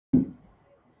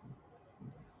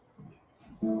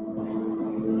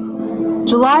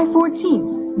July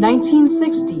 14th,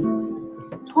 1960.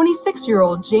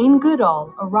 26-year-old Jane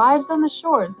Goodall arrives on the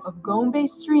shores of Gombe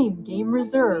Stream Game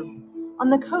Reserve on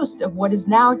the coast of what is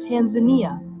now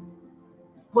Tanzania.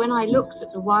 When I looked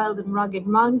at the wild and rugged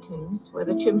mountains where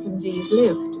the chimpanzees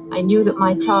lived, I knew that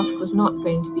my task was not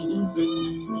going to be easy.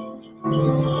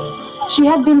 She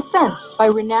had been sent by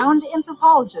renowned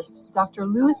anthropologist Dr.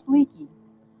 Louis Leakey,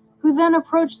 who then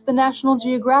approached the National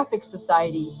Geographic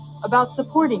Society about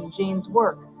supporting Jane's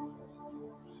work.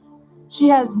 She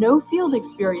has no field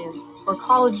experience or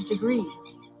college degree.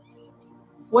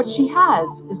 What she has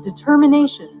is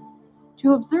determination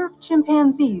to observe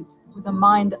chimpanzees with a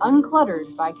mind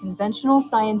uncluttered by conventional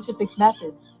scientific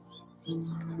methods.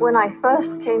 When I first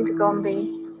came to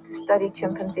Gombe to study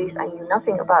chimpanzees, I knew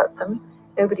nothing about them.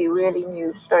 Nobody really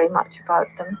knew very much about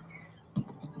them.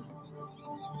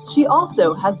 She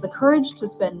also has the courage to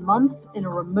spend months in a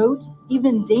remote,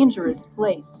 even dangerous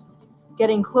place,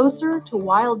 getting closer to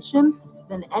wild chimps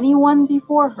than anyone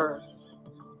before her.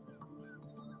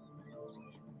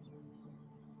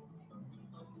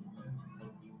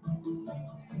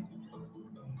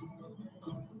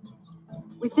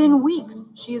 Within weeks,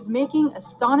 she is making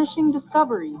astonishing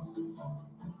discoveries.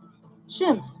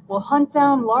 Chimps will hunt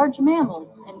down large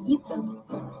mammals and eat them.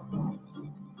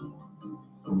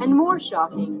 And more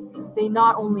shocking, they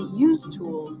not only use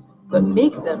tools, but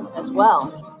make them as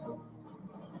well.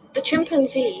 The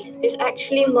chimpanzee is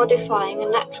actually modifying a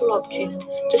natural object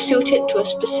to suit it to a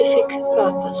specific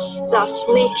purpose, thus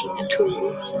making a tool.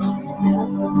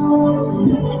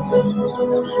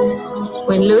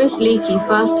 When Louis Leakey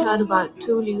first heard about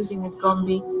tool using at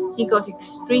Gombe, he got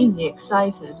extremely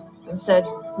excited and said,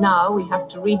 now we have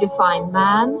to redefine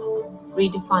man,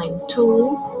 redefine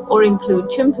tool, or include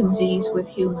chimpanzees with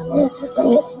humans.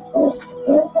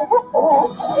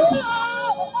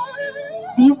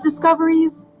 These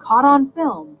discoveries, caught on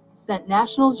film, sent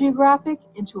National Geographic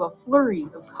into a flurry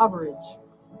of coverage.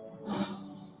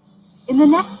 In the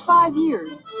next 5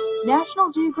 years,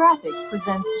 National Geographic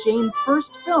presents Jane's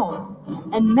first film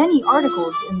and many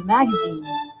articles in the magazine.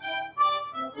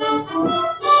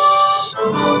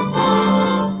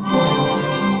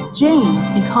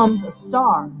 Jane becomes a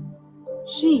star.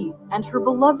 She and her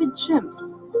beloved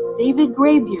chimps, David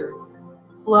Greybeard,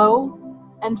 Flo,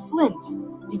 and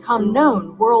Flint, become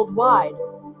known worldwide.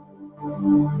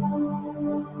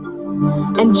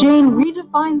 And Jane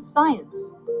redefines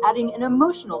science, adding an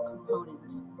emotional component.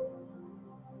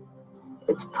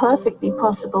 It's perfectly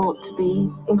possible to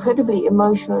be incredibly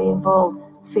emotionally involved,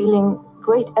 feeling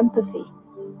great empathy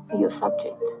for your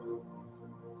subject.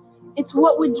 It's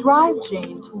what would drive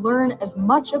Jane to learn as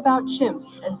much about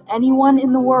chimps as anyone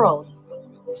in the world,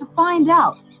 to find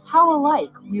out how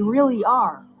alike we really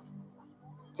are.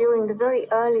 During the very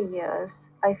early years,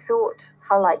 I thought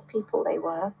how like people they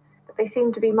were, but they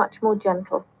seemed to be much more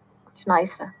gentle, much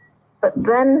nicer. But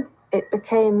then it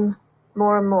became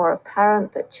more and more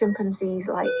apparent that chimpanzees,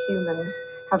 like humans,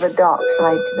 have a dark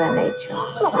side to their nature.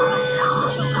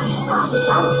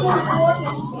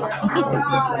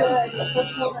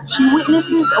 She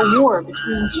witnesses a war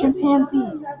between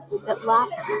chimpanzees that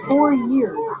lasts 4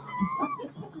 years.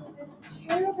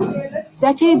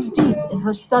 Decades deep in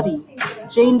her study,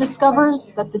 Jane discovers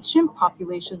that the chimp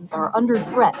populations are under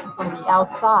threat from the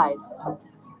outside.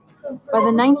 By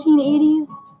the 1980s,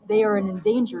 they are an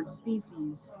endangered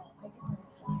species.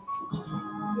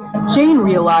 Jane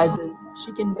realizes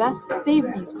she can best save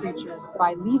these creatures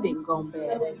by leaving Gombe,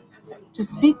 to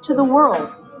speak to the world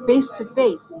face to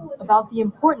face about the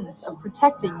importance of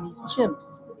protecting these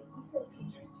chimps.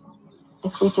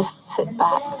 If we just sit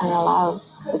back and allow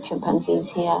the chimpanzees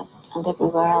here and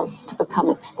everywhere else to become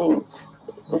extinct,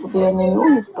 it will be an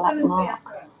enormous black mark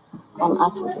on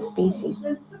us as a species.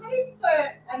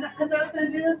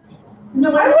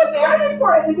 No, I looked at it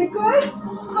for it. Is it good?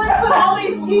 So I put all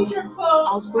these teacher quotes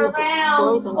as we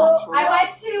destroy the natural world,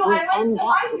 we end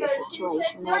up with a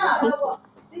situation where the people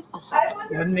are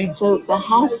suffering. So there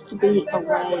has to be a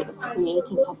way of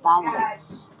creating a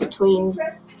balance between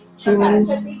humans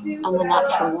and the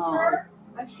natural world.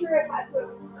 I'm sure it had to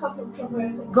come from somewhere.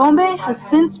 Gombe has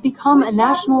since become a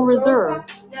national reserve,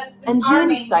 and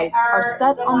Jane's sights are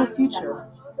set on the future.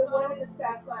 The one in the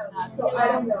staff lounge. So I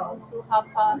don't know. I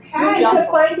need to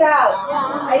find out.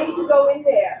 I need to go in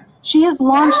there. She has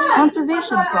launched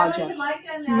conservation projects,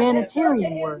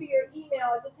 humanitarian work.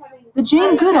 The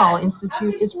Jane Goodall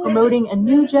Institute is promoting a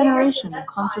new generation of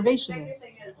conservationists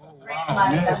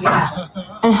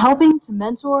and helping to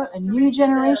mentor a new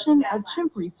generation of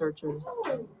chimp researchers.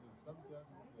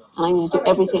 And I'm going to do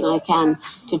everything I can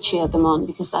to cheer them on,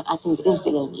 because that, I think, is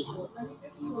the only hope.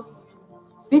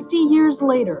 50 years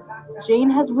later,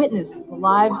 Jane has witnessed the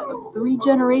lives of 3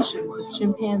 generations of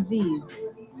chimpanzees.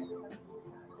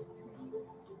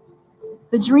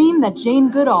 The dream that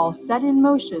Jane Goodall set in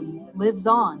motion lives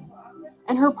on,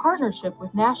 and her partnership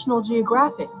with National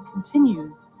Geographic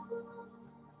continues.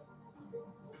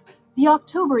 The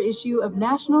October issue of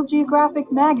National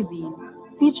Geographic magazine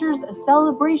features a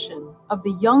celebration of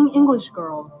the young English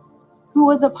girl who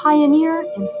was a pioneer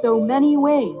in so many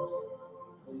ways,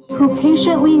 who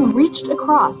patiently reached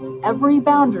across every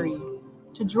boundary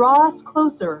to draw us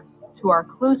closer to our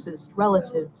closest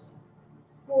relatives.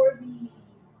 For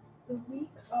the week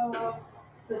of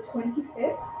the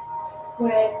 25th,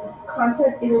 when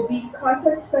it'll be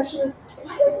content specialist.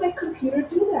 Why does my computer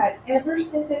do that? Ever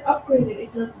since it upgraded,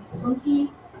 it does these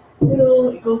funky little,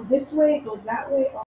 it goes this way, it goes that way.